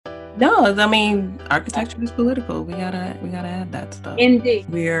No, I mean, architecture is political. We gotta add that stuff. Indeed.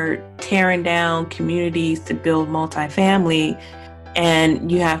 We're tearing down communities to build multifamily,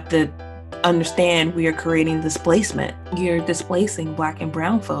 and you have to understand we are creating displacement. You're displacing Black and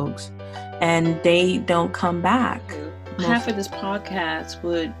brown folks, and they don't come back. Half of this podcast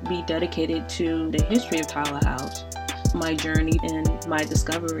would be dedicated to the history of Tyler House, my journey and my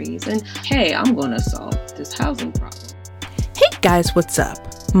discoveries, and hey, I'm gonna solve this housing problem. Hey guys, what's up?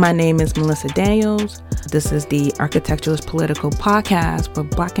 My name is Melissa Daniels. This is the Architecturalist Political Podcast where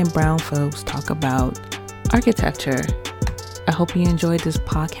Black and brown folks talk about architecture. I hope you enjoyed this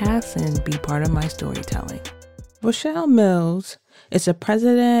podcast and be part of my storytelling. Rochelle Mills is the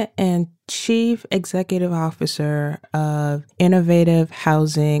president and chief executive officer of Innovative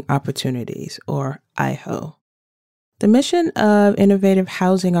Housing Opportunities, or IHO. The mission of Innovative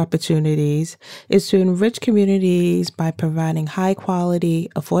Housing Opportunities is to enrich communities by providing high-quality,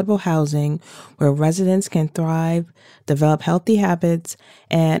 affordable housing where residents can thrive, develop healthy habits,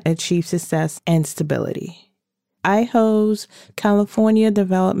 and achieve success and stability. IHO's California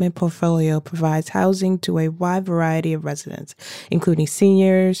development portfolio provides housing to a wide variety of residents, including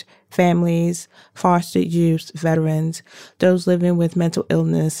seniors, families, foster youth, veterans, those living with mental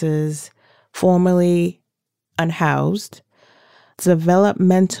illnesses, formerly unhoused,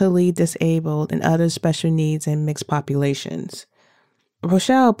 developmentally disabled, and other special needs and mixed populations.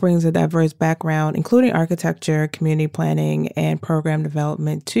 Rochelle brings a diverse background, including architecture, community planning, and program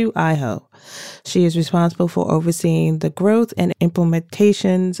development to IHO. She is responsible for overseeing the growth and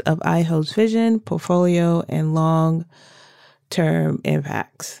implementations of IHO's vision, portfolio, and long-term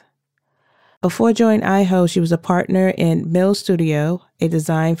impacts. Before joining IHO, she was a partner in Mill Studio, a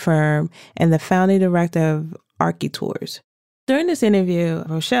design firm, and the founding director of ArchiTours. During this interview,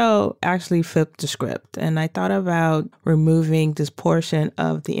 Rochelle actually flipped the script, and I thought about removing this portion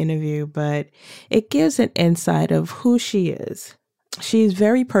of the interview, but it gives an insight of who she is. She's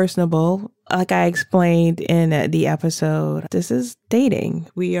very personable. Like I explained in the episode, this is dating.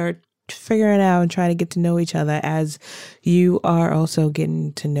 We are figuring out and trying to get to know each other as you are also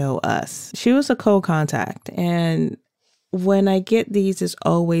getting to know us. She was a co-contact, and when I get these, it's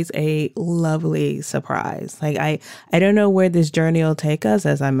always a lovely surprise. Like I don't know where this journey will take us,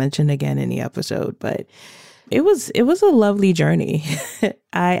 as I mentioned again in the episode, but it was a lovely journey.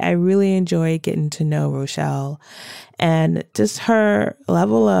 I really enjoyed getting to know Rochelle and just her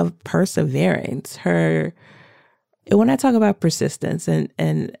level of perseverance. When I talk about persistence,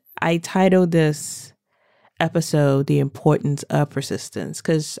 and I titled this episode "The Importance of Persistence"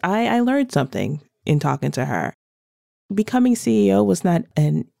 because I learned something in talking to her. Becoming CEO was not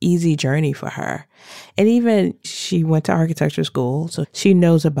an easy journey for her. And even she went to architecture school, so she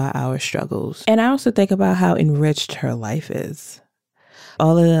knows about our struggles. And I also think about how enriched her life is.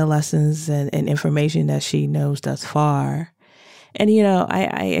 All of the lessons and information that she knows thus far. And,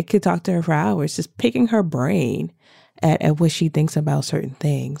 I could talk to her for hours, just picking her brain at what she thinks about certain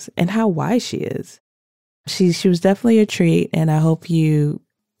things and how wise she is. She was definitely a treat, and I hope you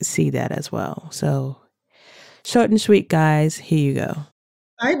see that as well. So, short and sweet, guys. Here you go.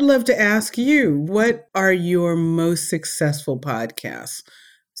 I'd love to ask you, what are your most successful podcasts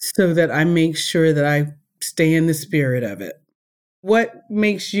so that I make sure that I stay in the spirit of it? What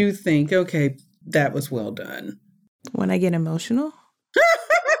makes you think, okay, that was well done? When I get emotional?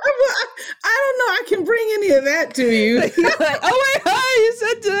 I don't know. I can bring any of that to you. You're like, oh my God, you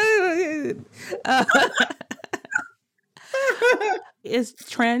said it's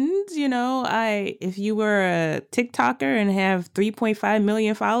trends, if you were a TikToker and have 3.5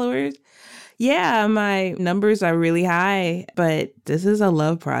 million followers, yeah, my numbers are really high, but this is a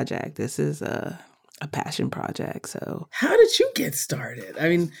love project. This is a passion project. So how did you get started? I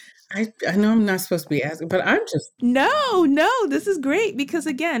mean, I know I'm not supposed to be asking, but I'm just... No, this is great because,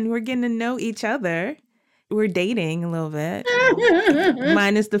 again, we're getting to know each other. We're dating a little bit,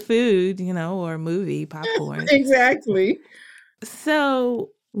 minus the food, or movie, popcorn. Exactly. So,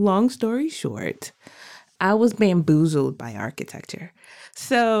 long story short, I was bamboozled by architecture.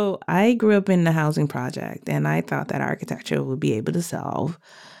 So I grew up in the housing project, and I thought that architecture would be able to solve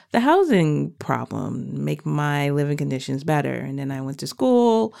the housing problem, make my living conditions better. And then I went to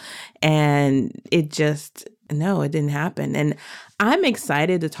school, and it didn't happen. And I'm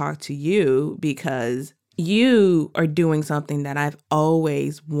excited to talk to you because you are doing something that I've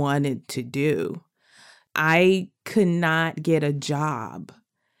always wanted to do. I could not get a job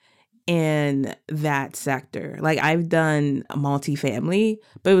in that sector. Like I've done multifamily,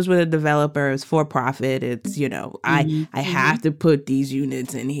 but it was with a developer. It's for profit. It's, I have to put these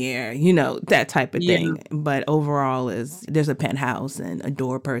units in here, that type of Yeah. thing. But overall there's a penthouse and a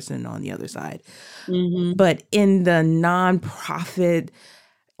door person on the other side. But in the nonprofit,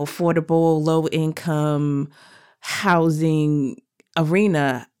 affordable, low income housing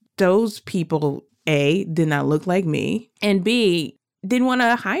arena, those people, A, did not look like me, and B, didn't want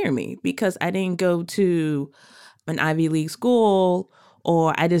to hire me because I didn't go to an Ivy League school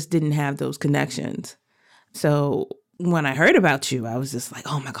or I just didn't have those connections. So when I heard about you, I was just like,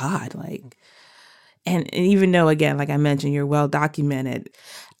 oh my God, like, and even though, again, like I mentioned, you're well documented,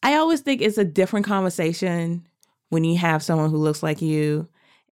 I always think it's a different conversation when you have someone who looks like you.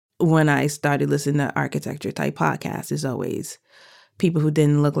 When I started listening to architecture type podcasts, is always people who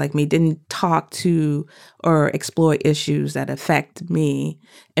didn't look like me, didn't talk to or explore issues that affect me.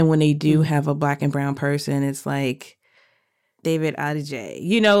 And when they do have a Black and brown person, it's like David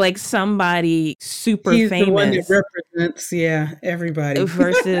Adjaye, like somebody super He's famous. the one that represents, everybody.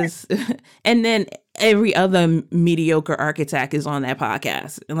 Versus, and then every other mediocre architect is on that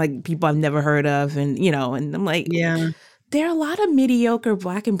podcast. And like people I've never heard of. And, and I'm like, there are a lot of mediocre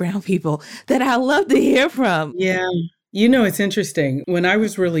Black and brown people that I love to hear from. Yeah. It's interesting. When I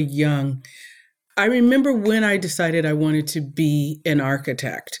was really young, I remember when I decided I wanted to be an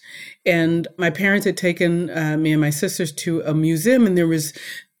architect. And my parents had taken me and my sisters to a museum, and there was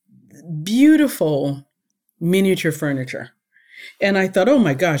beautiful miniature furniture. And I thought, oh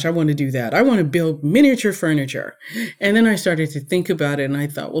my gosh, I want to do that. I want to build miniature furniture. And then I started to think about it, and I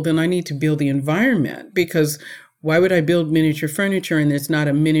thought, well, then I need to build the environment, because why would I build miniature furniture and it's not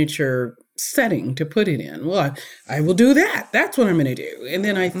a miniature setting to put it in? Well, I will do that. That's what I'm going to do. And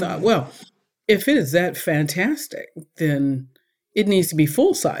then I thought, well, if it is that fantastic, then it needs to be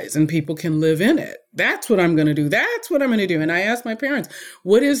full size and people can live in it. That's what I'm going to do. That's what I'm going to do. And I asked my parents,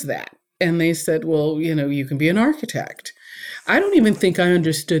 what is that? And they said, well, you can be an architect. I don't even think I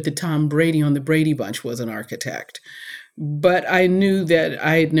understood that Tom Brady on the Brady Bunch was an architect. But I knew that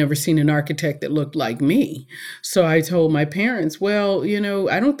I had never seen an architect that looked like me. So I told my parents, well,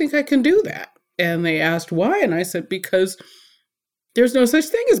 I don't think I can do that. And they asked why. And I said, because there's no such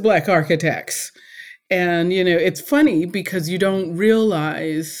thing as Black architects. And, it's funny because you don't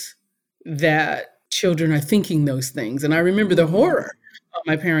realize that children are thinking those things. And I remember the horror on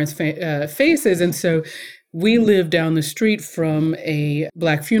my parents' faces. And so we lived down the street from a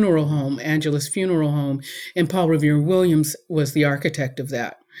Black funeral home, Angelus Funeral Home, and Paul Revere Williams was the architect of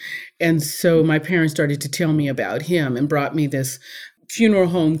that. And so my parents started to tell me about him and brought me this funeral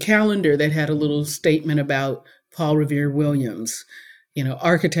home calendar that had a little statement about Paul Revere Williams,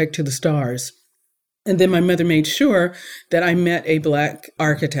 architect to the stars. And then my mother made sure that I met a Black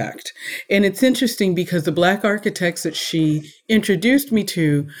architect. And it's interesting because the Black architects that she introduced me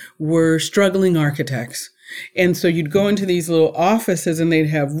to were struggling architects. And so you'd go into these little offices and they'd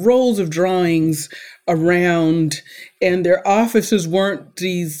have rolls of drawings around, and their offices weren't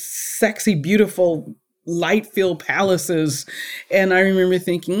these sexy, beautiful, light-filled palaces. And I remember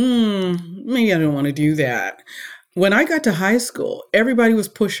thinking, maybe I don't want to do that. When I got to high school, everybody was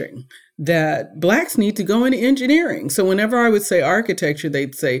pushing that Blacks need to go into engineering. So whenever I would say architecture,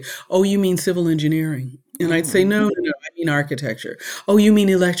 they'd say, oh, you mean civil engineering? And I'd say, no, I mean architecture. Oh, you mean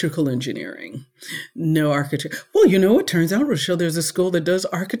electrical engineering? No, architecture. Well, it turns out, Rochelle, there's a school that does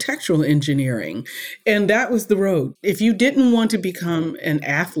architectural engineering. And that was the road. If you didn't want to become an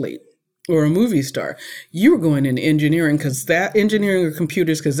athlete or a movie star, you were going into engineering, engineering or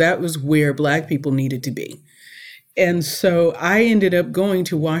computers, because that was where Black people needed to be. And so I ended up going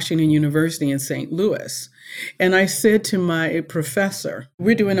to Washington University in St. Louis. And I said to my professor,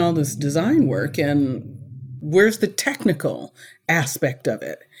 we're doing all this design work, and where's the technical aspect of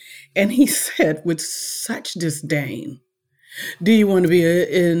it? And he said with such disdain, do you want to be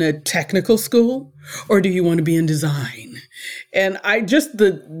in a technical school, or do you want to be in design? And I just,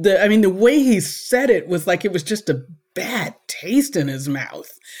 the way he said it was like it was just a bad taste in his mouth.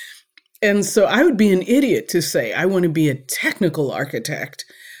 And so I would be an idiot to say, I want to be a technical architect.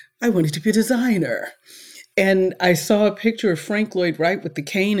 I wanted to be a designer. And I saw a picture of Frank Lloyd Wright with the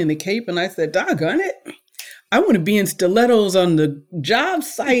cane and the cape, and I said, doggone it, I want to be in stilettos on the job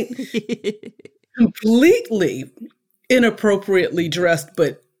site, completely inappropriately dressed,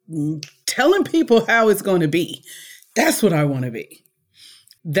 but telling people how it's going to be. That's what I want to be.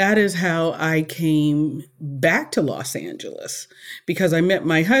 That is how I came back to Los Angeles, because I met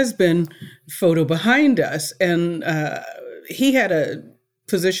my husband, photo behind us, and he had a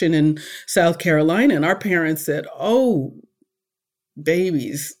position in South Carolina, and our parents said, oh,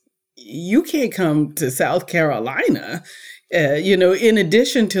 babies, you can't come to South Carolina. In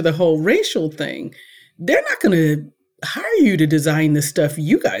addition to the whole racial thing, they're not going to hire you to design the stuff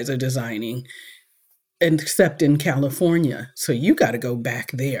you guys are designing, except in California. So you got to go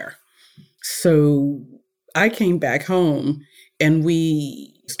back there. So I came back home and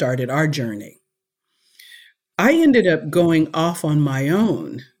we started our journey. I ended up going off on my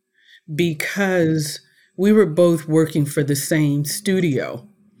own because we were both working for the same studio.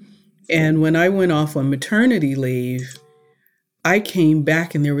 And when I went off on maternity leave, I came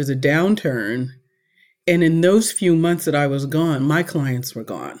back and there was a downturn. And in those few months that I was gone, my clients were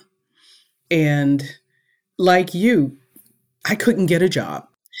gone. And like you, I couldn't get a job.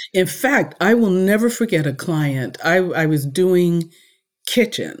 In fact, I will never forget a client. I was doing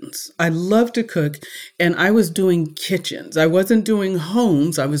kitchens. I love to cook, and I was doing kitchens. I wasn't doing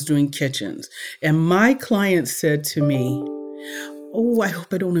homes, I was doing kitchens. And my client said to me, "Oh, I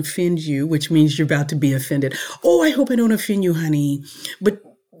hope I don't offend you," which means you're about to be offended. "Oh, I hope I don't offend you, honey. But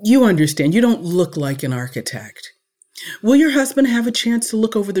you understand, you don't look like an architect. Will your husband have a chance to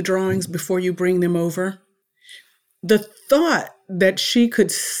look over the drawings before you bring them over?" The thought that she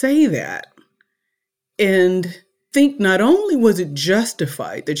could say that and think not only was it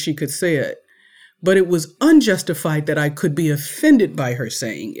justified that she could say it, but it was unjustified that I could be offended by her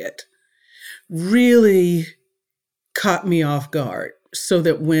saying it, really caught me off guard. So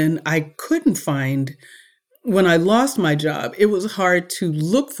that when I lost my job, it was hard to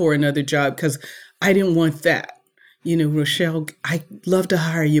look for another job because I didn't want that. "Rochelle, I'd love to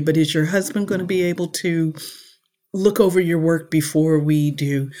hire you, but is your husband going to be able to look over your work before we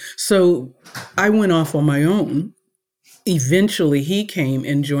do?" So I went off on my own. Eventually, he came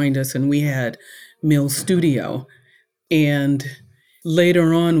and joined us, and we had Mill Studio. And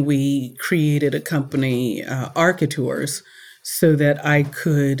later on, we created a company, Architours, so that I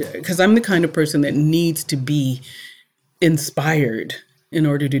could, because I'm the kind of person that needs to be inspired in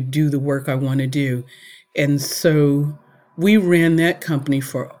order to do the work I want to do. And so we ran that company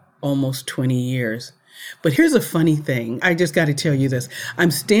for almost 20 years. But here's a funny thing. I just got to tell you this. I'm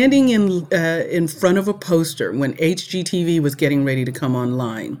standing in front of a poster when HGTV was getting ready to come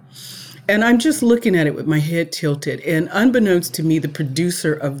online. And I'm just looking at it with my head tilted. And unbeknownst to me, the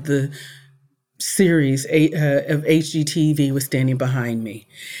producer of the series of HGTV was standing behind me.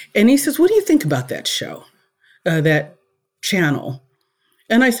 And he says, "What do you think about that show, that channel?"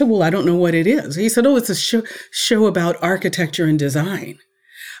 And I said, "Well, I don't know what it is." He said, "Oh, it's a show about architecture and design."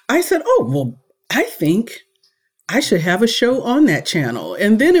 I said, "Oh, well, I think I should have a show on that channel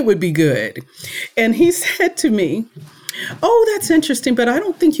and then it would be good." And he said to me, "Oh, that's interesting, but I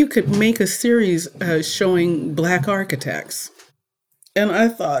don't think you could make a series showing Black architects." And I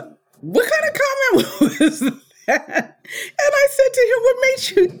thought, what kind of comment was that? And I said to him, "What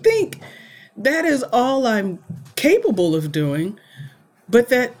makes you think that is all I'm capable of doing, but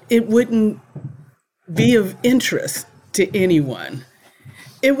that it wouldn't be of interest to anyone?"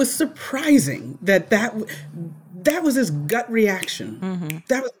 It was surprising that was his gut reaction. Mm-hmm.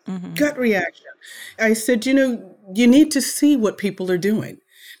 That was Mm-hmm. gut reaction. I said, you need to see what people are doing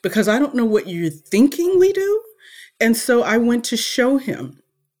because I don't know what you're thinking we do. And so I went to show him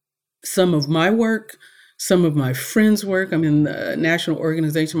some of my work, some of my friends' work. I'm in the National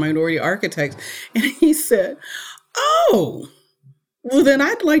Organization of Minority Architects. And he said, "Oh, well, then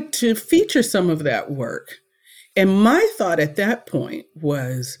I'd like to feature some of that work." And my thought at that point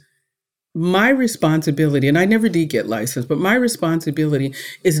was my responsibility, and I never did get licensed, but my responsibility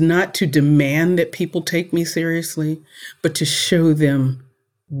is not to demand that people take me seriously, but to show them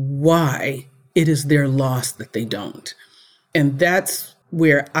why it is their loss that they don't. And that's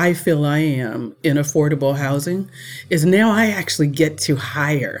where I feel I am in affordable housing, is now I actually get to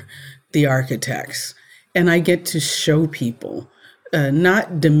hire the architects and I get to show people.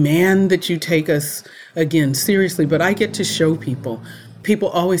 Not demand that you take us, again, seriously, but I get to show people. People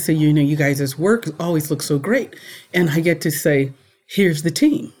always say, you guys' work always looks so great. And I get to say, here's the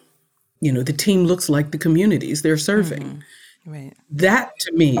team. The team looks like the communities they're serving. Mm-hmm. Right. That,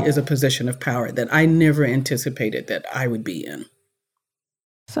 to me, is a position of power that I never anticipated that I would be in.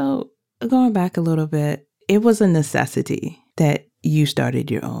 So going back a little bit, it was a necessity that you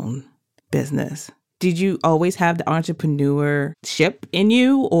started your own business. Did you always have the entrepreneurship in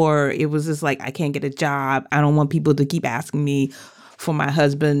you, or it was just like, I can't get a job, I don't want people to keep asking me for my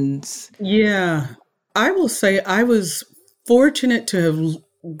husband's? Yeah, I will say I was fortunate to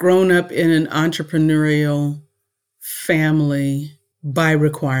have grown up in an entrepreneurial family by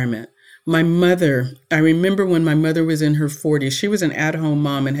requirement. My mother, I remember when my mother was in her 40s, she was an at-home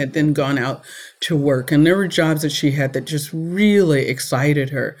mom and had then gone out to work. And there were jobs that she had that just really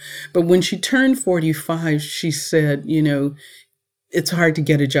excited her. But when she turned 45, she said, it's hard to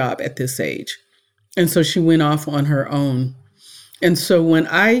get a job at this age. And so she went off on her own. And so when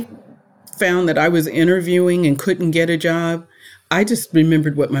I found that I was interviewing and couldn't get a job, I just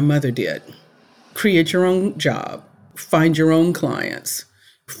remembered what my mother did. Create your own job, find your own clients,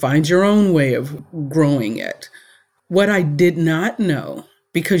 find your own way of growing it. What I did not know,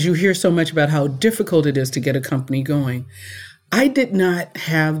 because you hear so much about how difficult it is to get a company going, I did not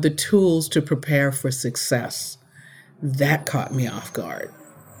have the tools to prepare for success. That caught me off guard.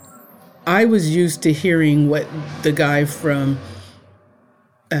 I was used to hearing what the guy from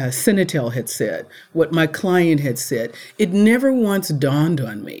Cinetel had said, what my client had said. It never once dawned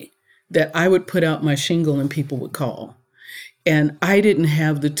on me that I would put out my shingle and people would call. And I didn't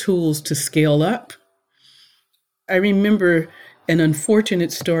have the tools to scale up. I remember an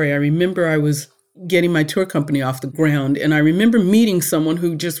unfortunate story. I remember I was getting my tour company off the ground, and I remember meeting someone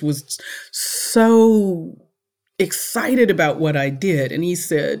who just was so excited about what I did. And he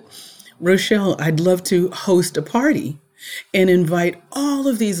said, Rochelle, I'd love to host a party and invite all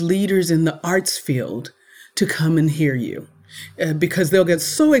of these leaders in the arts field to come and hear you. Because they'll get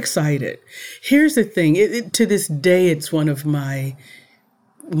so excited. Here's the thing, to this day, it's one of my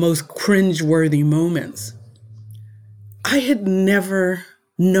most cringeworthy moments. I had never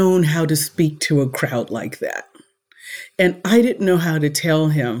known how to speak to a crowd like that. And I didn't know how to tell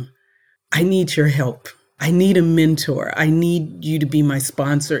him, I need your help. I need a mentor. I need you to be my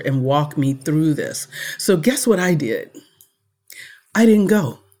sponsor and walk me through this. So guess what I did? I didn't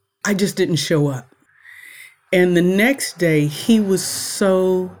go. I just didn't show up. And the next day, he was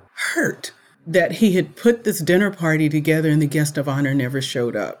so hurt that he had put this dinner party together and the guest of honor never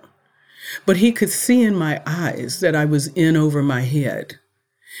showed up. But he could see in my eyes that I was in over my head.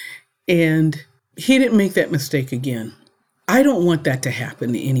 And he didn't make that mistake again. I don't want that to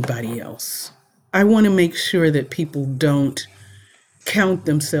happen to anybody else. I want to make sure that people don't count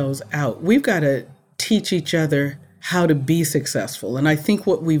themselves out. We've got to teach each other how to be successful. And I think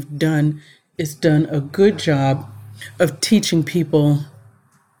what we've done is done a good job of teaching people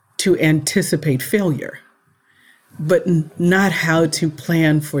to anticipate failure, but not how to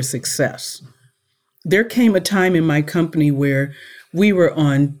plan for success. There came a time in my company where we were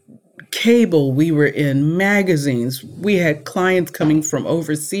on cable, we were in magazines, we had clients coming from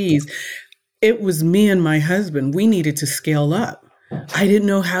overseas. It was me and my husband. We needed to scale up. I didn't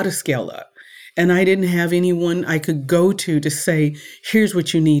know how to scale up, and I didn't have anyone I could go to say, here's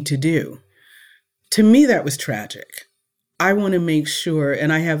what you need to do. To me, that was tragic. I want to make sure,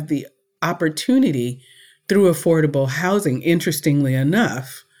 and I have the opportunity through affordable housing, interestingly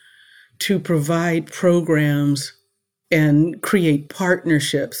enough, to provide programs and create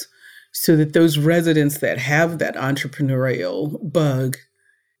partnerships so that those residents that have that entrepreneurial bug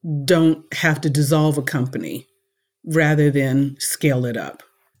don't have to dissolve a company rather than scale it up.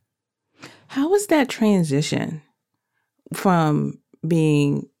 How was that transition from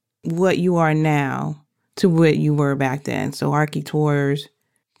being what you are now to what you were back then? So ArchiTours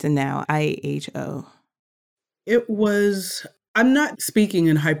to now IHO. It was, I'm not speaking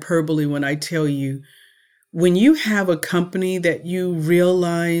in hyperbole when I tell you, when you have a company that you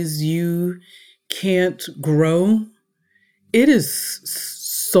realize you can't grow, it is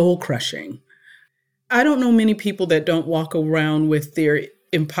soul crushing. I don't know many people that don't walk around with their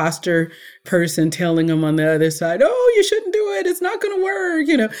imposter person telling them on the other side, oh, you shouldn't do it. It's not going to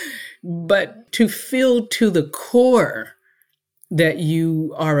work, But to feel to the core that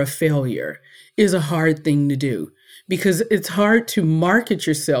you are a failure is a hard thing to do, because it's hard to market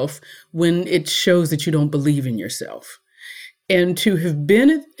yourself when it shows that you don't believe in yourself. And to have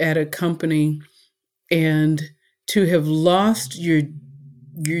been at a company and to have lost your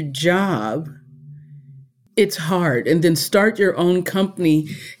job, it's hard. And then start your own company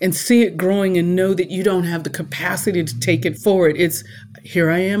and see it growing and know that you don't have the capacity to take it forward. It's,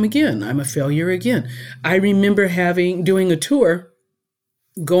 here I am again. I'm a failure again. I remember doing a tour,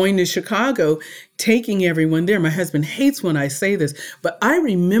 going to Chicago, taking everyone there. My husband hates when I say this, but I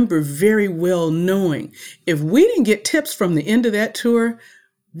remember very well knowing if we didn't get tips from the end of that tour,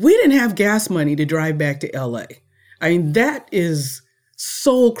 we didn't have gas money to drive back to LA. I mean, that is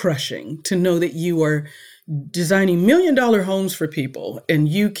soul crushing to know that you are designing $1 million homes for people and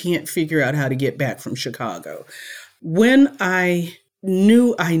you can't figure out how to get back from Chicago. When I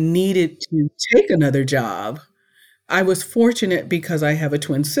knew I needed to take another job, I was fortunate because I have a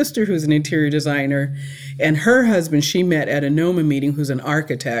twin sister who's an interior designer, and her husband, she met at a NOMA meeting, who's an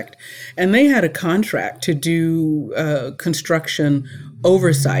architect, and they had a contract to do construction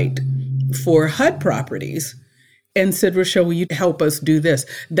oversight for HUD properties, and said, Rochelle, will you help us do this?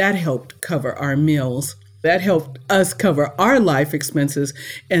 That helped cover our meals. That helped us cover our life expenses.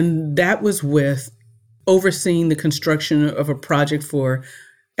 And that was with overseeing the construction of a project for,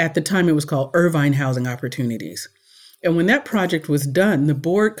 at the time it was called Irvine Housing Opportunities. And when that project was done, the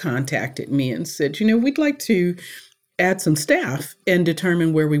board contacted me and said, we'd like to add some staff and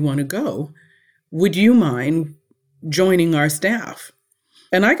determine where we want to go. Would you mind joining our staff?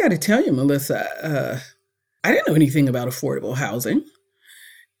 And I got to tell you, Melissa, I didn't know anything about affordable housing.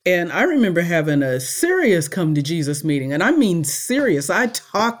 And I remember having a serious come to Jesus meeting. And I mean serious. I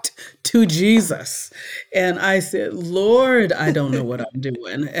talked to Jesus. And I said, Lord, I don't know what I'm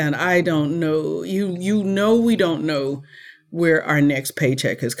doing. And I don't know, we don't know where our next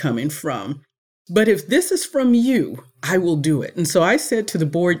paycheck is coming from. But if this is from you, I will do it. And so I said to the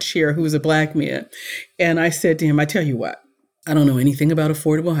board chair, who was a Black man, and I said to him, I tell you what, I don't know anything about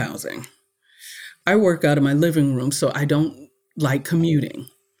affordable housing. I work out of my living room, so I don't like commuting.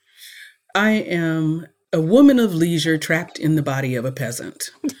 I am a woman of leisure trapped in the body of a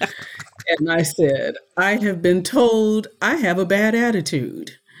peasant. And I said, I have been told I have a bad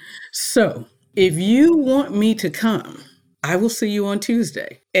attitude. So if you want me to come, I will see you on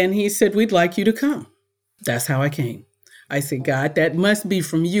Tuesday. And he said, we'd like you to come. That's how I came. I said, God, that must be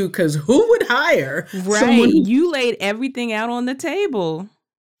from you, because who would hire someone? You laid everything out on the table.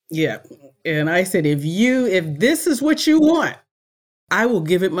 Yeah. And I said, if this is what you want, I will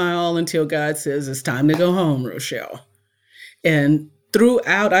give it my all until God says it's time to go home, Rochelle. And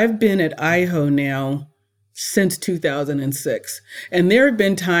throughout, I've been at IHO now since 2006. And there have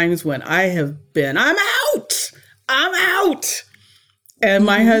been times when I have been, I'm out. And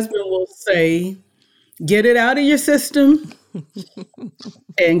my husband will say, get it out of your system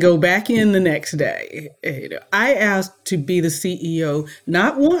and go back in the next day. I asked to be the CEO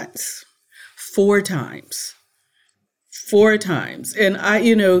not once, 4 times. 4 times. And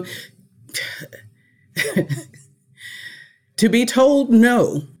to be told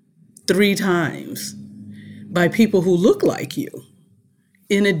no 3 times by people who look like you,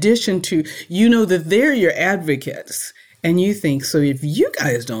 in addition to, that they're your advocates, and you think, so if you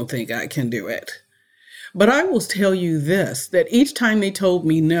guys don't think I can do it. But I will tell you this, that each time they told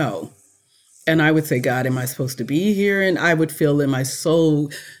me no, and I would say, God, am I supposed to be here? And I would feel in my soul,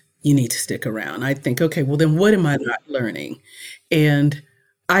 you need to stick around. I think, okay, well, then what am I not learning? And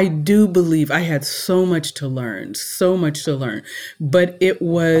I do believe I had so much to learn, but it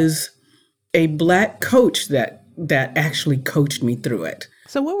was a Black coach that actually coached me through it.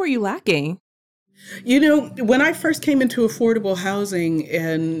 So what were you lacking? When I first came into affordable housing,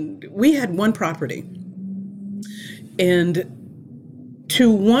 and we had 1 property, and to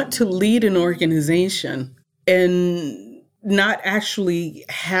want to lead an organization and not actually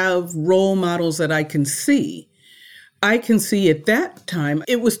have role models that I can see at that time,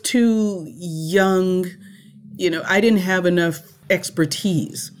 it was too young. I didn't have enough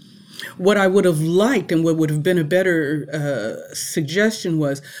expertise. What I would have liked and what would have been a better suggestion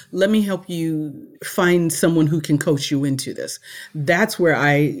was, let me help you find someone who can coach you into this. That's where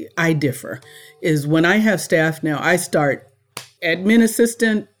I differ, is when I have staff now, I start admin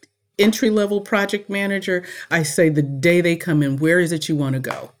assistant, entry-level project manager. I say the day they come in, where is it you want to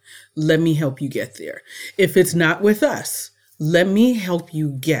go? Let me help you get there. If it's not with us, let me help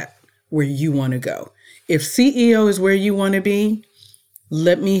you get where you want to go. If CEO is where you want to be,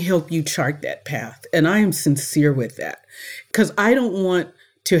 let me help you chart that path. And I am sincere with that, because I don't want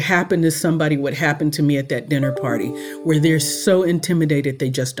to happen to somebody what happened to me at that dinner party, where they're so intimidated they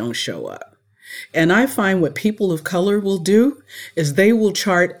just don't show up. And I find what people of color will do is they will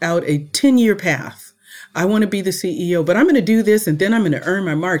chart out a 10-year path. I want to be the CEO, but I'm going to do this, and then I'm going to earn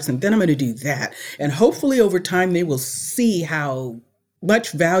my marks, and then I'm going to do that. And hopefully over time, they will see how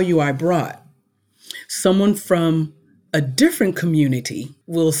much value I brought. Someone from a different community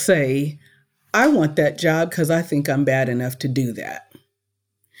will say, I want that job because I think I'm bad enough to do that.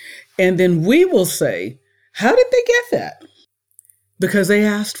 And then we will say, how did they get that? Because they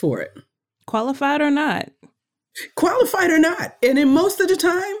asked for it. Qualified or not? Qualified or not. And in most of the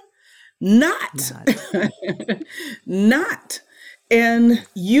time, not. Not. And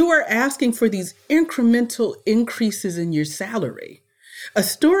you are asking for these incremental increases in your salary. A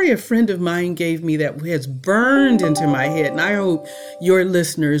story a friend of mine gave me that has burned into my head, and I hope your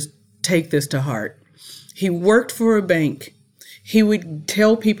listeners take this to heart. He worked for a bank. He would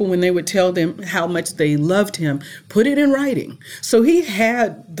tell people when they would tell them how much they loved him, put it in writing. So he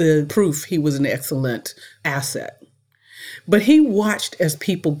had the proof he was an excellent asset. But he watched as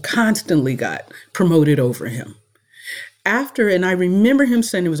people constantly got promoted over him. After, and I remember him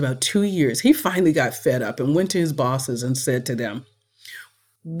saying it was about 2 years, he finally got fed up and went to his bosses and said to them,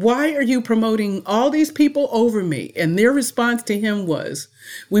 "Why are you promoting all these people over me?" And their response to him was,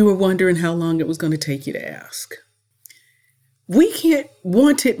 "We were wondering how long it was going to take you to ask." We can't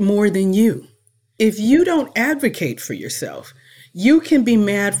want it more than you. If you don't advocate for yourself, you can be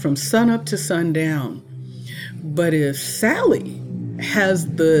mad from sunup to sundown. But if Sally has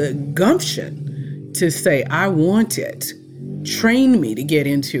the gumption to say, "I want it, train me to get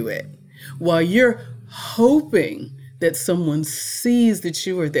into it," while you're hoping that someone sees that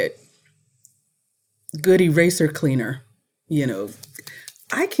you are that good eraser cleaner,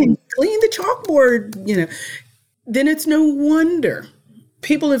 I can clean the chalkboard, then it's no wonder.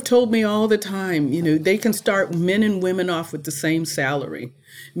 People have told me all the time, they can start men and women off with the same salary.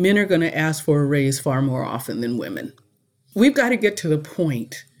 Men are going to ask for a raise far more often than women. We've got to get to the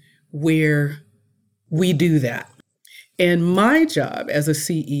point where we do that. And my job as a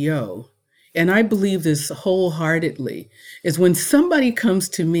CEO, and I believe this wholeheartedly, is when somebody comes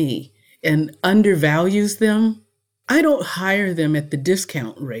to me and undervalues them, I don't hire them at the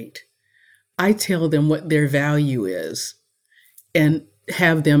discount rate. I tell them what their value is and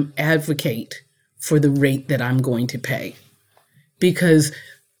have them advocate for the rate that I'm going to pay. Because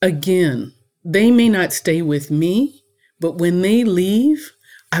again, they may not stay with me, but when they leave,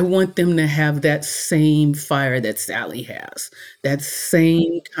 I want them to have that same fire that Sally has, that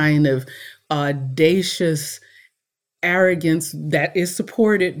same kind of audacious arrogance that is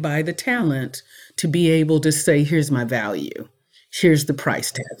supported by the talent to be able to say, "Here's my value. Here's the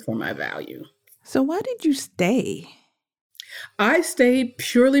price tag for my value." So why did you stay? I stayed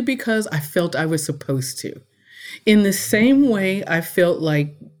purely because I felt I was supposed to. In the same way I felt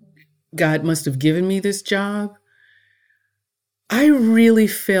like God must have given me this job, I really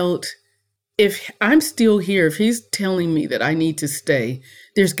felt if I'm still here, if he's telling me that I need to stay,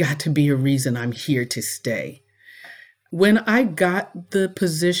 there's got to be a reason I'm here to stay. When I got the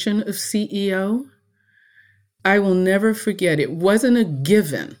position of CEO, I will never forget, it wasn't a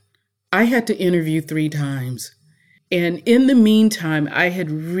given. I had to interview 3 times. And in the meantime, I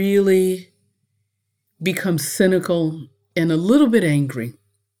had really become cynical and a little bit angry.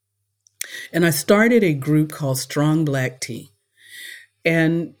 And I started a group called Strong Black Tea.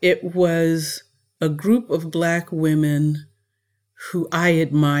 And it was a group of Black women who I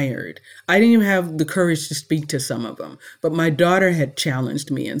admired. I didn't even have the courage to speak to some of them, but my daughter had challenged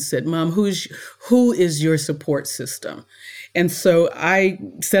me and said, "Mom, who is your support system?" And so I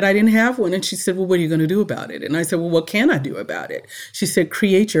said I didn't have one. And she said, "Well, what are you going to do about it?" And I said, "Well, what can I do about it?" She said,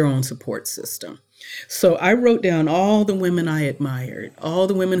 "Create your own support system." So I wrote down all the women I admired, all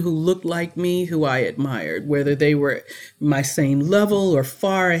the women who looked like me, who I admired, whether they were my same level or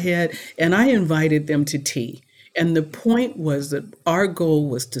far ahead, and I invited them to tea. And the point was that our goal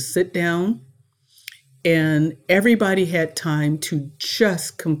was to sit down and everybody had time to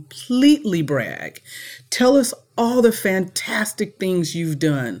just completely brag. Tell us all the fantastic things you've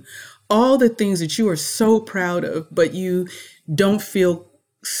done, all the things that you are so proud of, but you don't feel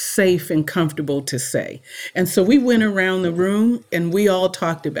safe and comfortable to say. And so we went around the room and we all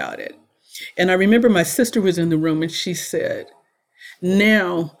talked about it. And I remember my sister was in the room and she said,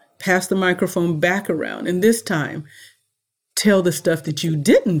 "Now pass the microphone back around. And this time, tell the stuff that you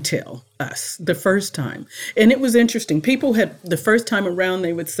didn't tell us the first time." And it was interesting. People had, the first time around,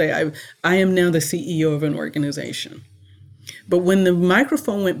 they would say, I am now the CEO of an organization. But when the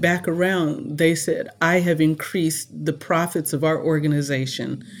microphone went back around, they said, "I have increased the profits of our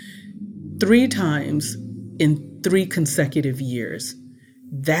organization 3 times in 3 consecutive years."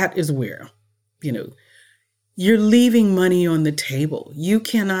 That is where, you're leaving money on the table. You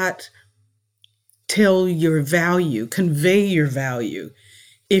cannot tell your value, convey your value,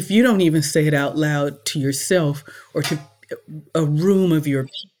 if you don't even say it out loud to yourself or to a room of your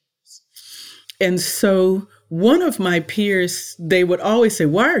peers. And so one of my peers, they would always say,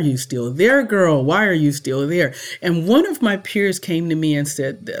 "Why are you still there, girl? Why are you still there?" And one of my peers came to me and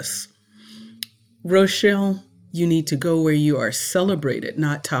said this, "Rochelle, you need to go where you are celebrated,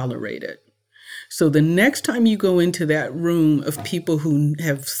 not tolerated. So the next time you go into that room of people who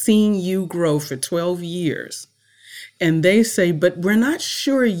have seen you grow for 12 years, and they say, 'But we're not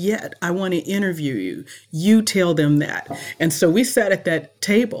sure yet, I want to interview you,' you tell them that." And so we sat at that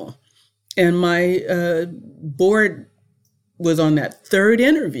table, and my board was on that 3rd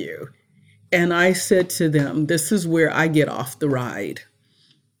interview. And I said to them, this is where I get off the ride,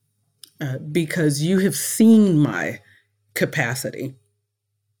 because you have seen my capacity.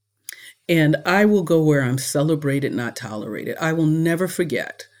 And I will go where I'm celebrated, not tolerated. I will never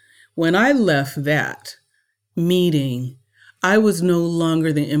forget when I left that meeting, I was no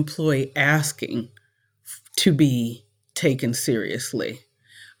longer the employee asking to be taken seriously.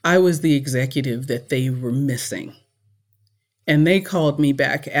 I was the executive that they were missing. And they called me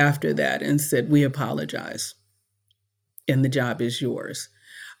back after that and said, we apologize. And the job is yours.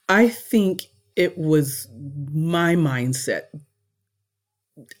 I think it was my mindset.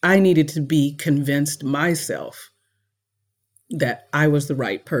 I needed to be convinced myself that I was the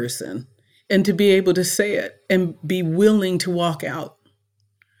right person and to be able to say it and be willing to walk out.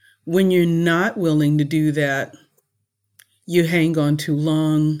 When you're not willing to do that, you hang on too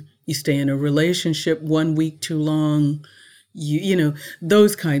long, you stay in a relationship 1 week too long, you know,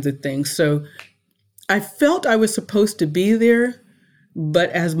 those kinds of things. So I felt I was supposed to be there, but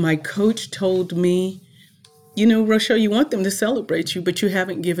as my coach told me, you know, Rochelle, you want them to celebrate you, but you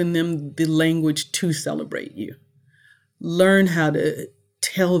haven't given them the language to celebrate you. Learn how to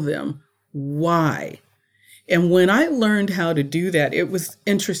tell them why. And when I learned how to do that, it was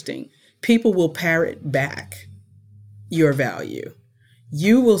interesting. People will parrot back your value.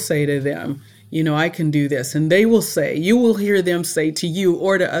 You will say to them, you know, I can do this. And they will say, you will hear them say to you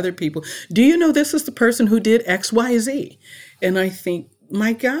or to other people, do you know this is the person who did X, Y, Z? And I think,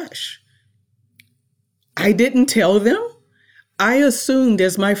 my gosh, I didn't tell them. I assumed,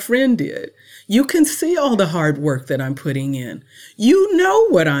 as my friend did, you can see all the hard work that I'm putting in. You know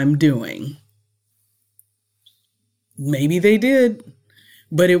what I'm doing. Maybe they did,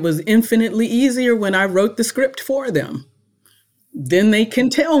 but it was infinitely easier when I wrote the script for them. Then they can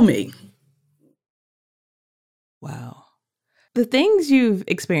tell me. Wow. The things you've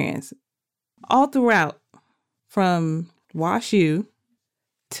experienced all throughout, from WashU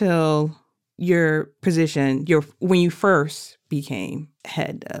till your position, when you first became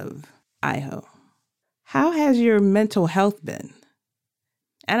head of IHO, how has your mental health been?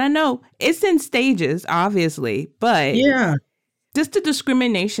 And I know it's in stages, obviously, but Yeah. just the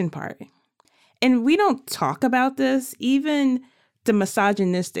discrimination part. And we don't talk about this, even the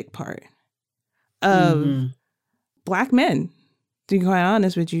misogynistic part of Black men, to be quite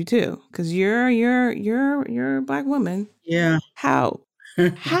honest with you too, because you're a Black woman. Yeah. How?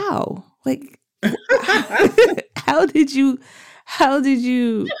 Like, how did you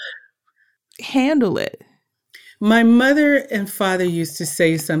handle it? My mother and father used to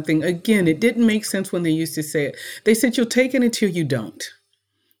say something. Again, it didn't make sense when they used to say it. They said, you'll take it until you don't.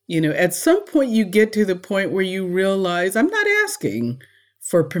 You know, at some point you get to the point where you realize, I'm not asking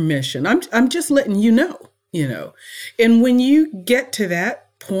for permission. I'm just letting you know, you know. And when you get to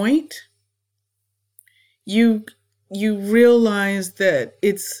that point, you realize that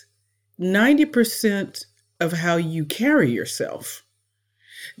it's 90% of how you carry yourself.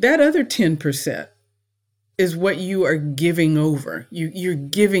 That other 10% is what you are giving over. You're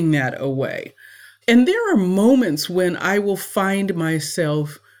giving that away. And there are moments when I will find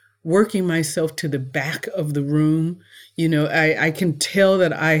myself working myself to the back of the room. You know, I can tell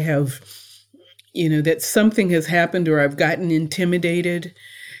that I have, you know, that something has happened or I've gotten intimidated,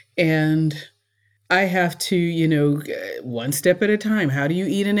 and I have to, you know, one step at a time. How do you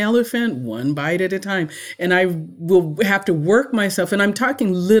eat an elephant? One bite at a time. And I will have to work myself, and I'm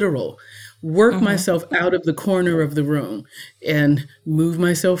talking literal, work myself out of the corner of the room and move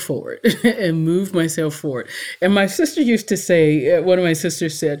myself forward and move myself forward. And my sister used to say, one of my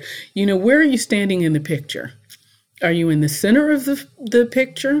sisters said, you know, where are you standing in the picture? Are you in the center of the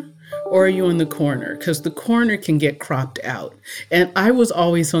picture, or are you in the corner? Because the corner can get cropped out. And I was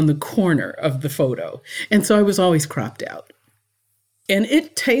always on the corner of the photo. And so I was always cropped out. And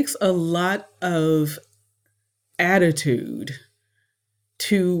it takes a lot of attitude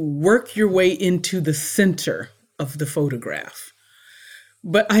to work your way into the center of the photograph.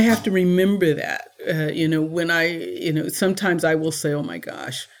 But I have to remember that, you know, when sometimes I will say, oh my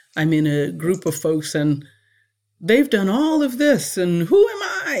gosh, I'm in a group of folks and they've done all of this, and who am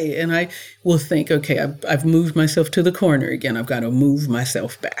I? And I will think, okay, I've moved myself to the corner again. I've got to move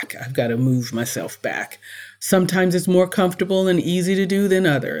myself back. I've got to move myself back. Sometimes it's more comfortable and easy to do than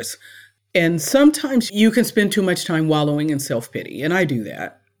others. And sometimes you can spend too much time wallowing in self-pity, and I do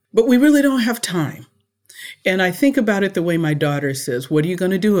that. But we really don't have time. And I think about it the way my daughter says, what are you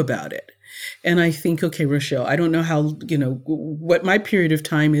going to do about it? And I think, okay, Rochelle, I don't know how, you know, what my period of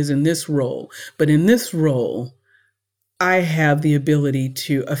time is in this role, but in this role, I have the ability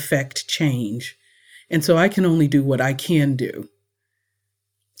to affect change. And so I can only do what I can do.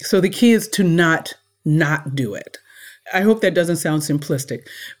 So the key is to not do it. I hope that doesn't sound simplistic,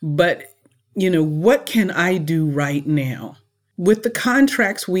 but what can I do right now with the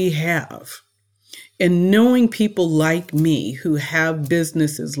contracts we have? And knowing people like me who have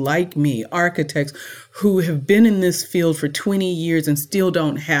businesses like me, architects who have been in this field for 20 years and still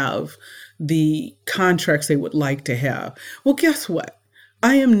don't have the contracts they would like to have. Well, guess what?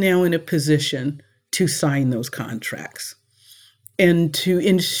 I am now in a position to sign those contracts and to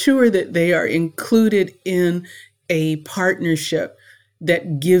ensure that they are included in a partnership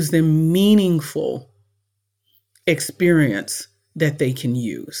that gives them meaningful experience that they can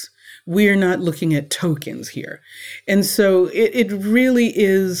use. We're not looking at tokens here. And so it really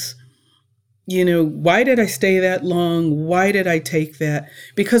is, why did I stay that long? Why did I take that?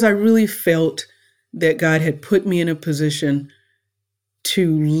 Because I really felt that God had put me in a position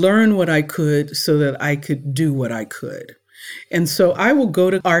to learn what I could so that I could do what I could. And so I will go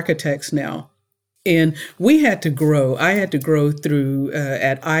to architects now. And we had to grow. I had to grow through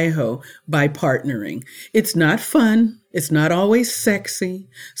at IHO by partnering. It's not fun. It's not always sexy.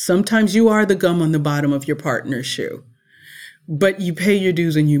 Sometimes you are the gum on the bottom of your partner's shoe, but you pay your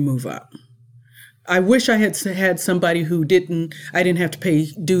dues and you move up. I wish I had somebody I didn't have to pay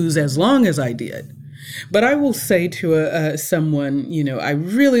dues as long as I did. But I will say to someone, I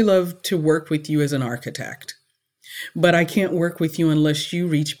really love to work with you as an architect, but I can't work with you unless you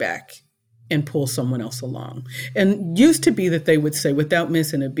reach back and pull someone else along. And used to be that they would say, without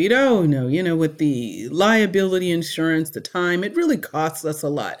missing a beat, oh no, with the liability insurance, the time, it really costs us a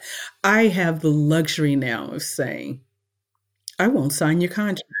lot. I have the luxury now of saying, I won't sign your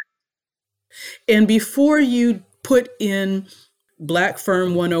contract. And before you put in Black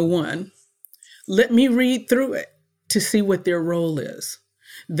Firm 101, let me read through it to see what their role is.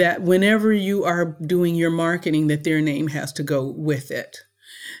 That whenever you are doing your marketing, that their name has to go with it.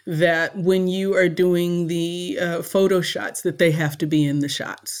 That when you are doing the photo shots, that they have to be in the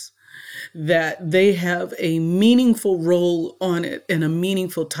shots, that they have a meaningful role on it and a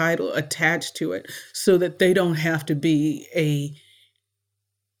meaningful title attached to it so that they don't have to be a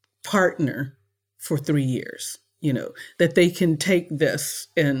partner for 3 years, that they can take this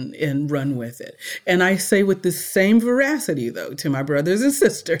and run with it. And I say with the same veracity, though, to my brothers and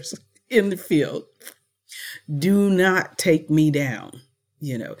sisters in the field, do not take me down.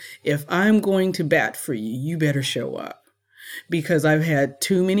 If I'm going to bat for you, you better show up, because I've had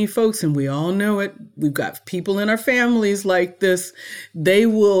too many folks, and we all know it. We've got people in our families like this. They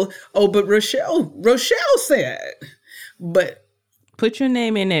will, but Rochelle said, but put your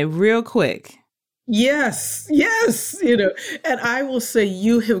name in it real quick. Yes, and I will say,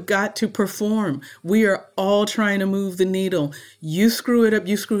 you have got to perform. We are all trying to move the needle. You screw it up,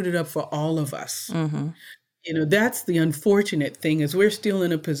 you screwed it up for all of us. Mm-hmm. That's the unfortunate thing, is we're still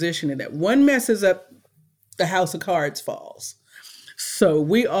in a position that one messes up, the house of cards falls. So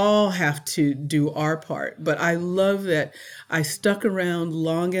we all have to do our part. But I love that I stuck around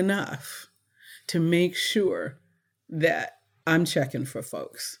long enough to make sure that I'm checking for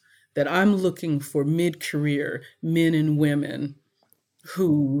folks, that I'm looking for mid-career men and women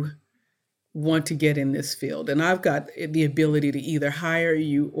who want to get in this field. And I've got the ability to either hire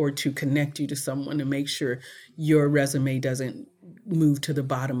you or to connect you to someone to make sure your resume doesn't move to the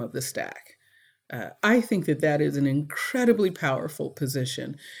bottom of the stack. I think that is an incredibly powerful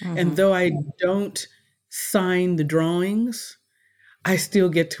position. Mm-hmm. And though I don't sign the drawings, I still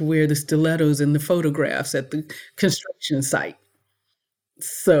get to wear the stilettos in the photographs at the construction site.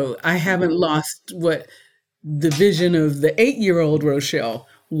 So I haven't lost what the vision of the 8-year-old Rochelle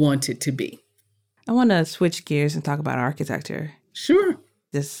wanted to be. I want to switch gears and talk about architecture. Sure.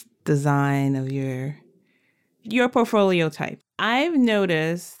 This design of your portfolio type. I've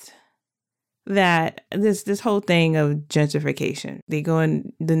noticed that this whole thing of gentrification, they go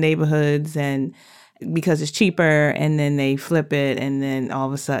in the neighborhoods and because it's cheaper, and then they flip it, and then all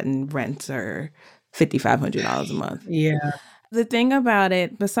of a sudden rents are $5,500 a month. Yeah. The thing about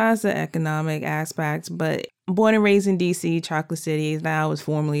it, besides the economic aspects, but born and raised in DC, Chocolate City, now it's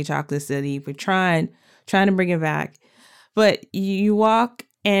formerly Chocolate City. We're trying to bring it back. But you walk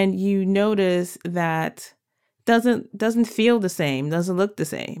and you notice that doesn't feel the same, doesn't look the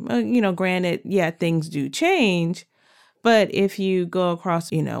same. Granted, yeah, things do change. But if you go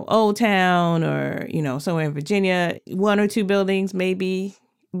across, Old Town or, somewhere in Virginia, 1 or 2 buildings maybe,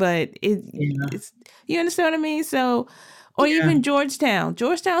 but it's, you understand what I mean? So, or even Georgetown.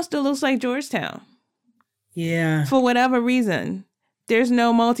 Georgetown still looks like Georgetown. Yeah. For whatever reason, there's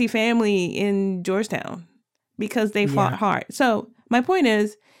no multifamily in Georgetown because they fought hard. So my point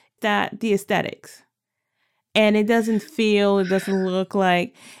is that the aesthetics. And it doesn't look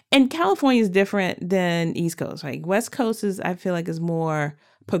like, and California is different than East Coast. Like West Coast I feel like is more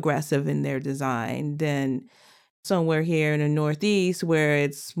progressive in their design than somewhere here in the Northeast where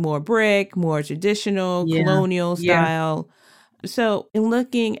it's more brick, more traditional, Yeah. colonial Yeah. style. So in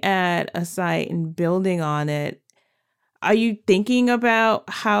looking at a site and building on it, are you thinking about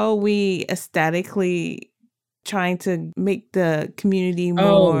how we aesthetically trying to make the community Oh,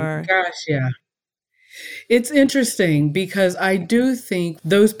 more? gosh, yeah. It's interesting because I do think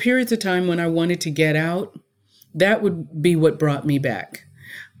those periods of time when I wanted to get out, that would be what brought me back.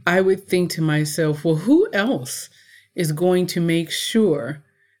 I would think to myself, well, who else is going to make sure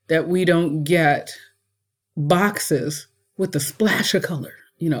that we don't get boxes with a splash of color,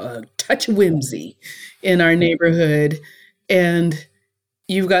 a touch of whimsy in our neighborhood? And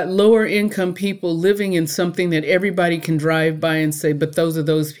you've got lower income people living in something that everybody can drive by and say, but those are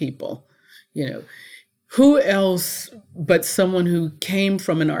those people. Who else but someone who came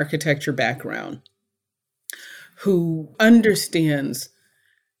from an architecture background, who understands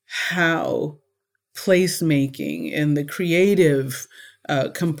how placemaking and the creative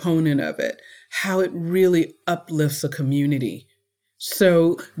component of it, how it really uplifts a community.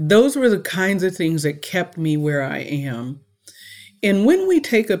 So those were the kinds of things that kept me where I am. And when we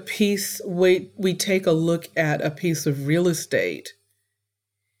take we take a look at a piece of real estate,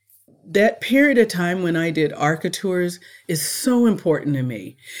 that period of time when I did architours is so important to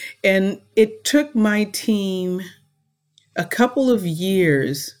me. And it took my team a couple of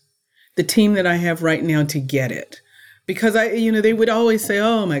years, the team that I have right now, to get it. Because they would always say,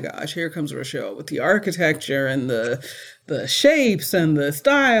 oh my gosh, here comes Rochelle with the architecture and the shapes and the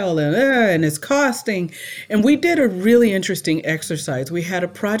style and it's costing. And we did a really interesting exercise. We had a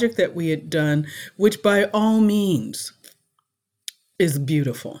project that we had done, which by all means is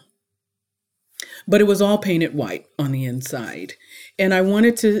beautiful. But it was all painted white on the inside. And I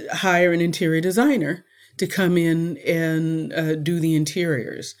wanted to hire an interior designer to come in and do the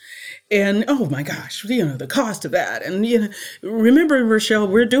interiors. And oh my gosh, the cost of that. And, remember, Rochelle,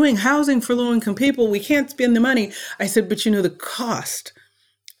 we're doing housing for low-income people. We can't spend the money. I said, but the cost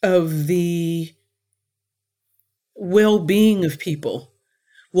of the well-being of people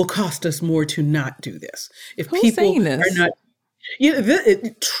will cost us more to not do this. If Who's people saying this? are not,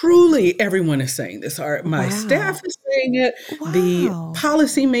 truly my staff is saying it. The Wow.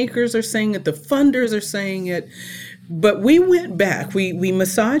 policymakers are saying it. The funders are saying it. But we went back, we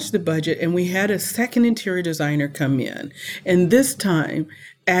massaged the budget, and we had a second interior designer come in. And this time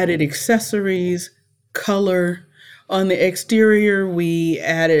added accessories, color. On the exterior, we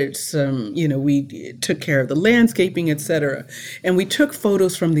added some, we took care of the landscaping, etc. And we took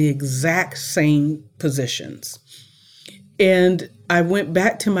photos from the exact same positions. And I went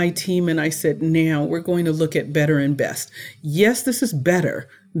back to my team and I said, now we're going to look at better and best. Yes, this is better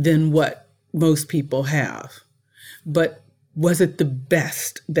than what most people have, but was it the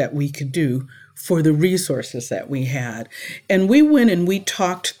best that we could do for the resources that we had? And we went and we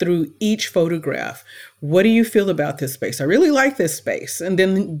talked through each photograph. What do you feel about this space? I really like this space. And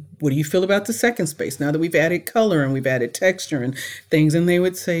then what do you feel about the second space now that we've added color and we've added texture and things? And they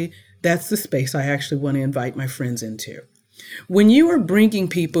would say, that's the space I actually want to invite my friends into. When you are bringing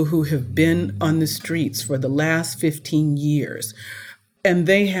people who have been on the streets for the last 15 years, and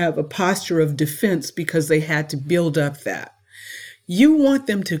they have a posture of defense because they had to build up that, you want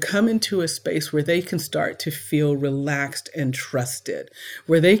them to come into a space where they can start to feel relaxed and trusted,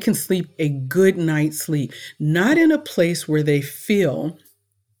 where they can sleep a good night's sleep, not in a place where they feel,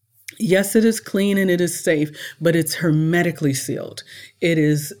 yes, it is clean and it is safe, but it's hermetically sealed. It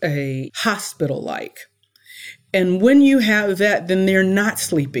is a hospital-like. And when you have that, then they're not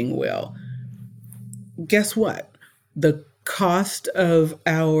sleeping well. Guess what? The cost of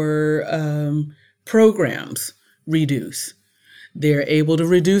our programs reduce. They're able to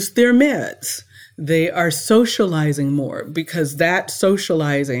reduce their meds. They are socializing more because that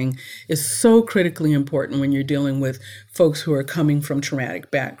socializing is so critically important when you're dealing with folks who are coming from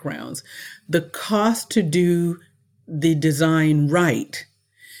traumatic backgrounds. The cost to do the design right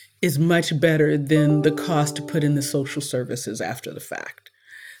is much better than the cost to put in the social services after the fact.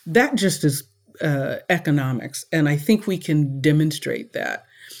 That just is economics, and I think we can demonstrate that.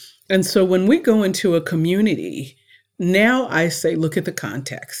 And so when we go into a community, now I say, look at the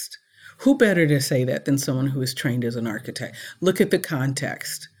context. Who better to say that than someone who is trained as an architect? Look at the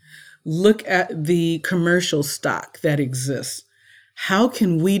context. Look at the commercial stock that exists. How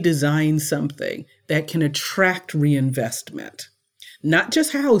can we design something that can attract reinvestment? Not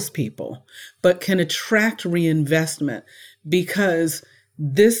just house people, but can attract reinvestment, because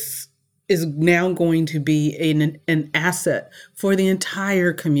this is now going to be an asset for the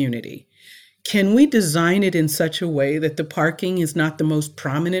entire community. Can we design it in such a way that the parking is not the most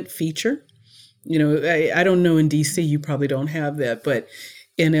prominent feature? I don't know, in DC, you probably don't have that, but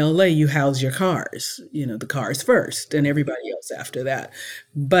in LA, you house your cars, the cars first and everybody else after that.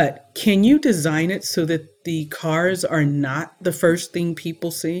 But can you design it so that the cars are not the first thing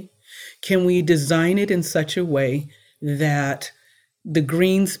people see? Can we design it in such a way that the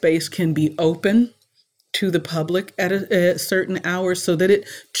green space can be open to the public at a certain hour so that it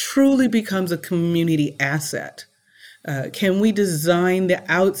truly becomes a community asset? Can we design the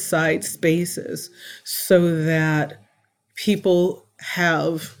outside spaces so that people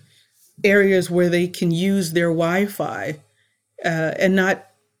have areas where they can use their Wi-Fi and not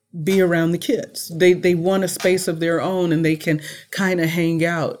be around the kids? They want a space of their own and they can kind of hang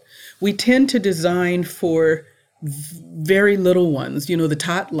out. We tend to design for very little ones, the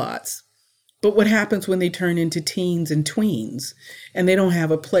tot lots. But what happens when they turn into teens and tweens and they don't have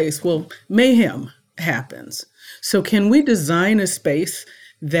a place? Well, mayhem happens. So can we design a space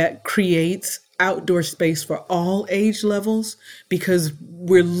that creates outdoor space for all age levels? Because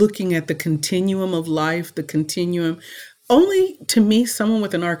we're looking at the continuum of life, the continuum. Only, to me, someone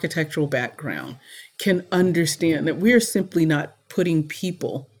with an architectural background can understand that we're simply not putting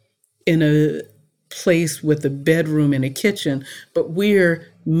people in a place with a bedroom and a kitchen, but we're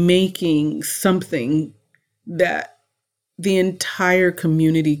making something that the entire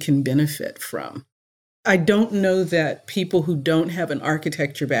community can benefit from. I don't know that people who don't have an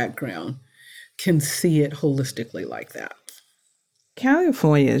architecture background can see it holistically like that.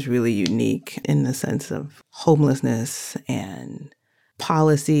 California is really unique in the sense of homelessness and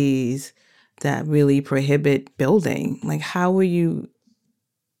policies that really prohibit building. Like, how were you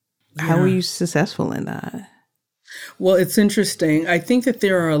successful in that? Well, it's interesting. I think that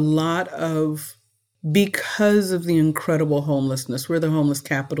there are a lot of, because of the incredible homelessness, we're the homeless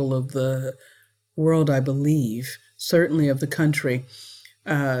capital of the world, I believe, certainly of the country.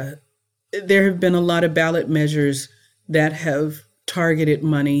 There have been a lot of ballot measures that have targeted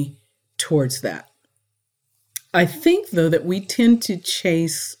money towards that. I think, though, that we tend to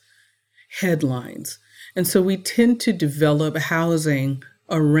chase headlines. And so we tend to develop housing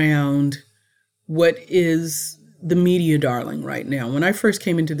around what is the media darling right now. When I first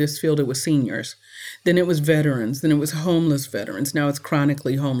came into this field, it was seniors. Then it was veterans. Then it was homeless veterans. Now it's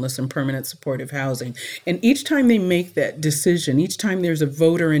chronically homeless and permanent supportive housing. And each time they make that decision, each time there's a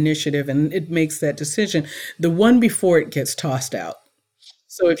voter initiative and it makes that decision, the one before it gets tossed out.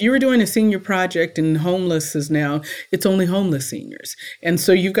 So if you were doing a senior project and homeless is now, it's only homeless seniors. And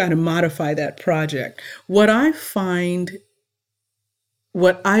so you've got to modify that project. What I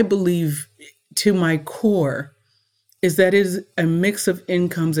believe to my core is that it is a mix of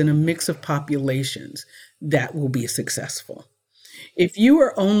incomes and a mix of populations that will be successful. If you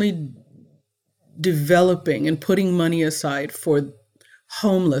are only developing and putting money aside for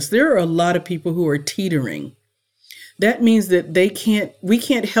homeless, there are a lot of people who are teetering. That means that we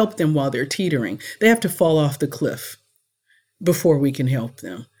can't help them while they're teetering. They have to fall off the cliff before we can help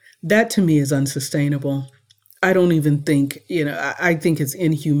them. That to me is unsustainable. I don't even think, I think it's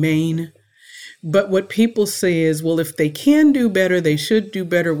inhumane. But what people say is, well, if they can do better, they should do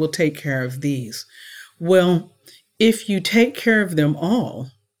better. We'll take care of these. Well, if you take care of them all,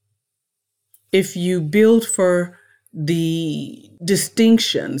 if you build for the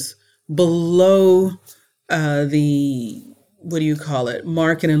distinctions below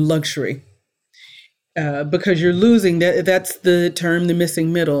market and luxury, because you're losing that's the term, the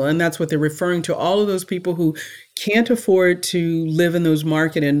missing middle. And that's what they're referring to. All of those people who can't afford to live in those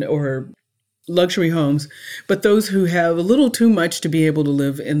market or luxury homes, but those who have a little too much to be able to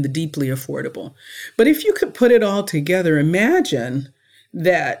live in the deeply affordable. But if you could put it all together, imagine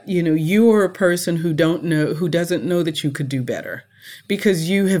that, you are a person who doesn't know that you could do better because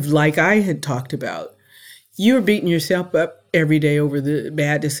you have, like I had talked about, you're beating yourself up every day over the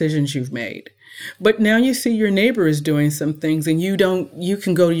bad decisions you've made. But now you see your neighbor is doing some things and you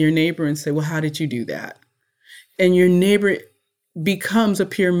can go to your neighbor and say, well, how did you do that? And your neighbor becomes a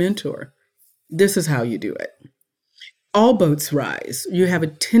peer mentor. This is how you do it. All boats rise. You have a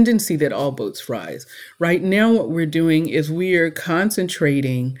tendency that all boats rise. Right now, what we're doing is we are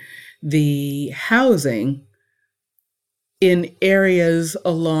concentrating the housing in areas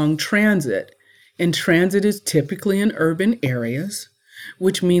along transit. And transit is typically in urban areas,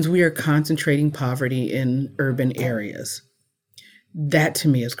 which means we are concentrating poverty in urban areas. That to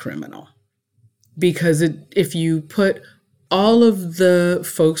me is criminal. Because if you put all of the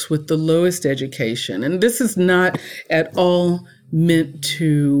folks with the lowest education, and this is not at all meant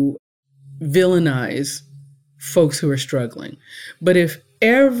to villainize folks who are struggling. But if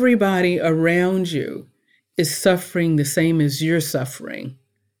everybody around you is suffering the same as you're suffering,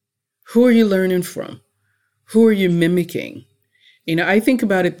 who are you learning from? Who are you mimicking? I think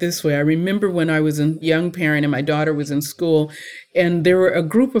about it this way. I remember when I was a young parent and my daughter was in school, and there were a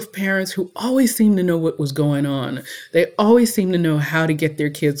group of parents who always seemed to know what was going on. They always seemed to know how to get their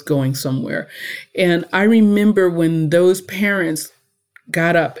kids going somewhere. And I remember when those parents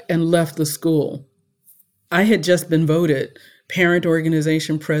got up and left the school, I had just been voted parent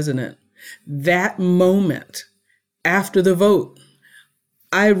organization president. That moment after the vote,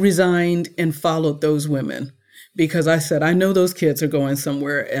 I resigned and followed those women because I said, I know those kids are going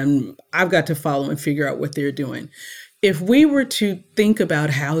somewhere and I've got to follow and figure out what they're doing. If we were to think about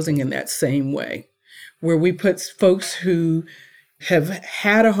housing in that same way, where we put folks who have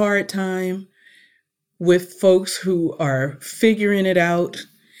had a hard time with folks who are figuring it out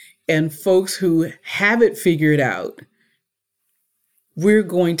and folks who have it figured out, we're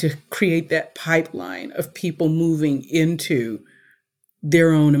going to create that pipeline of people moving into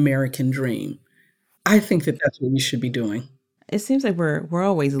their own American dream. I think that that's what we should be doing. It seems like we're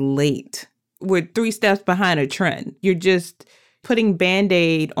always late. We're 3 steps behind a trend. You're just putting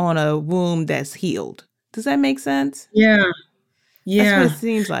Band-Aid on a wound that's healed. Does that make sense? Yeah. That's what it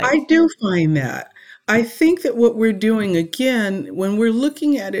seems like. I do find that. I think that what we're doing, again, when we're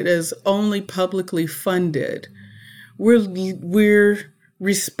looking at it as only publicly funded, we're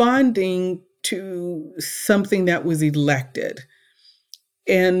responding to something that was elected.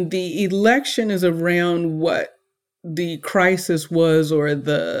 And the election is around what the crisis was or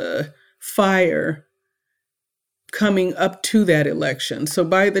the fire coming up to that election. So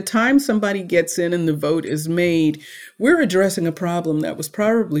by the time somebody gets in and the vote is made, we're addressing a problem that was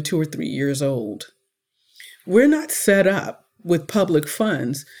probably 2 or 3 years old. We're not set up with public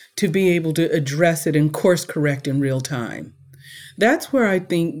funds to be able to address it and course correct in real time. That's where I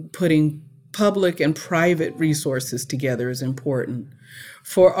think putting public and private resources together is important.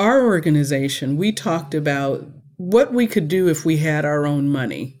 For our organization, we talked about what we could do if we had our own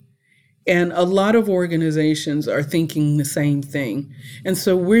money. And a lot of organizations are thinking the same thing. And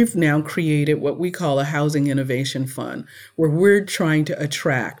so we've now created what we call a housing innovation fund, where we're trying to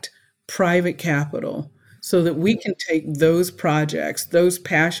attract private capital so that we can take those projects, those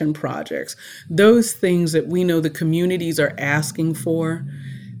passion projects, those things that we know the communities are asking for,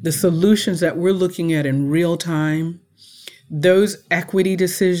 the solutions that we're looking at in real time, those equity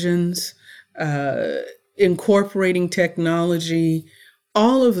decisions, incorporating technology,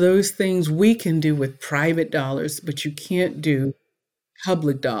 all of those things we can do with private dollars, but you can't do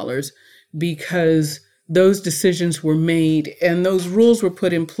public dollars because those decisions were made and those rules were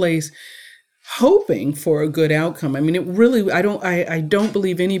put in place hoping for a good outcome. I mean, it really, I don't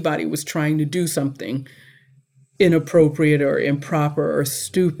believe anybody was trying to do something inappropriate or improper or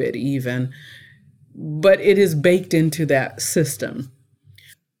stupid even, but it is baked into that system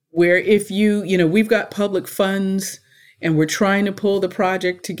where if we've got public funds and we're trying to pull the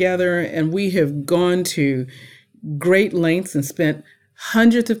project together and we have gone to great lengths and spent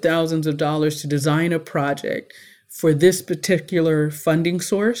hundreds of thousands of dollars to design a project for this particular funding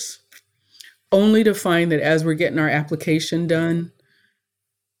source, only to find that as we're getting our application done,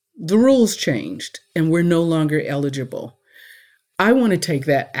 the rules changed and we're no longer eligible. I want to take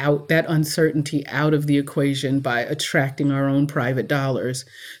that uncertainty out of the equation by attracting our own private dollars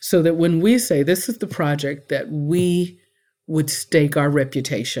so that when we say this is the project that we would stake our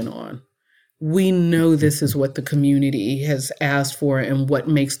reputation on, we know this is what the community has asked for and what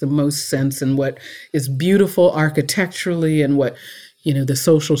makes the most sense and what is beautiful architecturally and what, the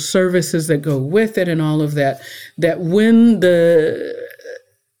social services that go with it and all of that, that when the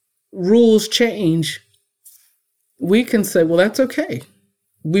rules change, we can say, well, that's okay.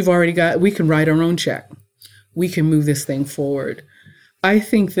 We can write our own check. We can move this thing forward. I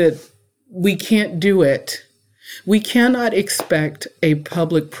think that we can't do it. We cannot expect a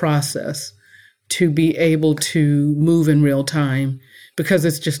public process to be able to move in real time because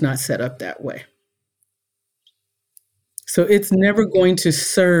it's just not set up that way. So it's never going to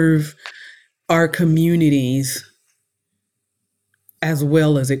serve our communities as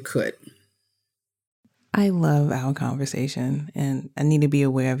well as it could. I love our conversation and I need to be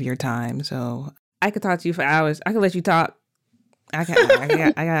aware of your time. So I could talk to you for hours. I could let you talk. I got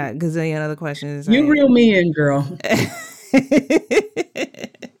a gazillion other questions. You reel me in, girl.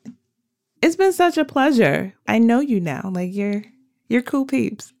 It's been such a pleasure. I know you now. Like you're cool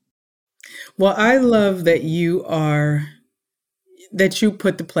peeps. Well, I love that you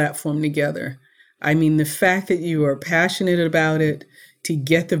put the platform together. I mean, the fact that you are passionate about it, to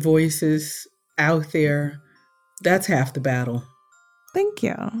get the voices out there. That's half the battle. Thank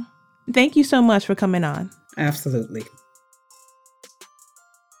you. Thank you so much for coming on. Absolutely.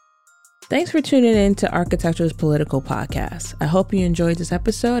 Thanks for tuning in to Architecture's Political Podcast. I hope you enjoyed this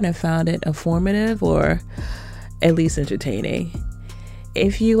episode and found it informative or at least entertaining.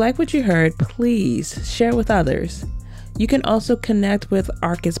 If you like what you heard, please share with others. You can also connect with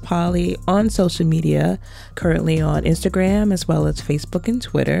Arcus Poly on social media, currently on Instagram as well as Facebook and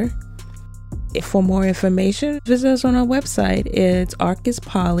Twitter. For more information, visit us on our website. It's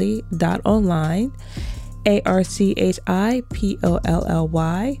arcuspoly.online,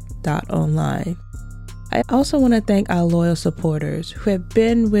 ARCHIPOLLY.online. I also want to thank our loyal supporters who have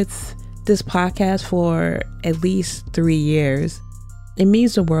been with this podcast for at least 3 years. It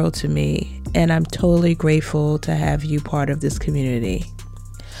means the world to me, and I'm totally grateful to have you part of this community.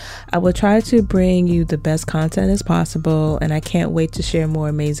 I will try to bring you the best content as possible, and I can't wait to share more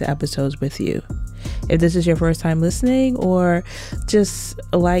amazing episodes with you. If this is your first time listening or just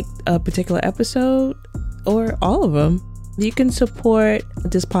like a particular episode or all of them, you can support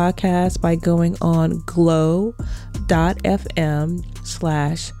this podcast by going on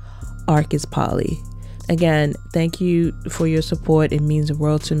glow.fm/ArcusPoly. Again, thank you for your support. It means the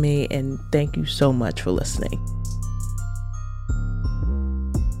world to me, and thank you so much for listening.